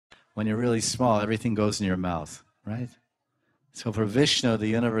when you're really small, everything goes in your mouth, right? So for Vishnu, the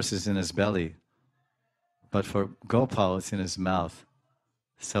universe is in his belly. But for Gopal, it's in his mouth.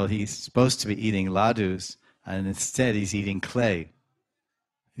 So he's supposed to be eating ladus, and instead he's eating clay.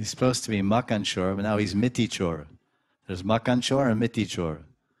 He's supposed to be Makan Chor, but now he's Miti Chor. There's Makan Chor and Miti Chor.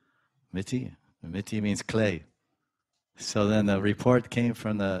 Miti means clay. So then the report came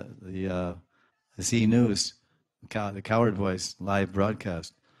from the Z News, the Coward Voice live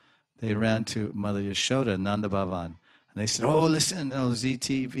broadcast. They ran to Mother Yashoda, Nanda Bhavan, and they said, "Oh, listen,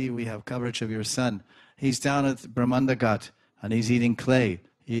 ZTV, we have coverage of your son. He's down at Brahmanda Ghat, and he's eating clay.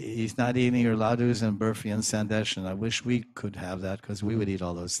 He's not eating your ladus and burfi and sandesh, and I wish we could have that because we would eat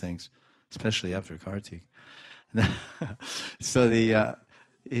all those things, especially after Kartik." So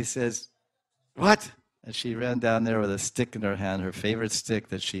he says, "What?" And she ran down there with a stick in her hand, her favorite stick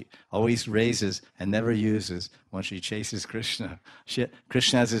that she always raises and never uses when she chases Krishna.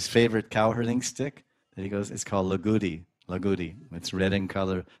 Krishna has his favorite cowherding stick that he goes, it's called lagudi. It's red in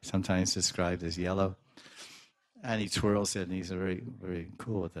color, sometimes described as yellow. And he twirls it, and he's very, very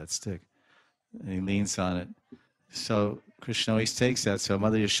cool with that stick. And he leans on it. So Krishna always takes that. So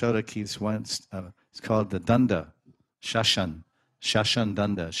Mother Yashoda keeps one, it's called the danda, shashan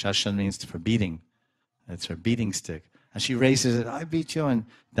danda. Shashan means for beating. It's her beating stick. And she raises it, "I beat you," and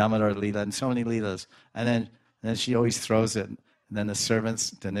Damodar Leela, and so many Leelas. And then she always throws it. And then the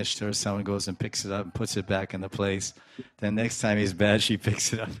servants, Danishtar, someone goes and picks it up and puts it back in the place. Then next time he's bad, she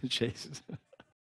picks it up and chases it.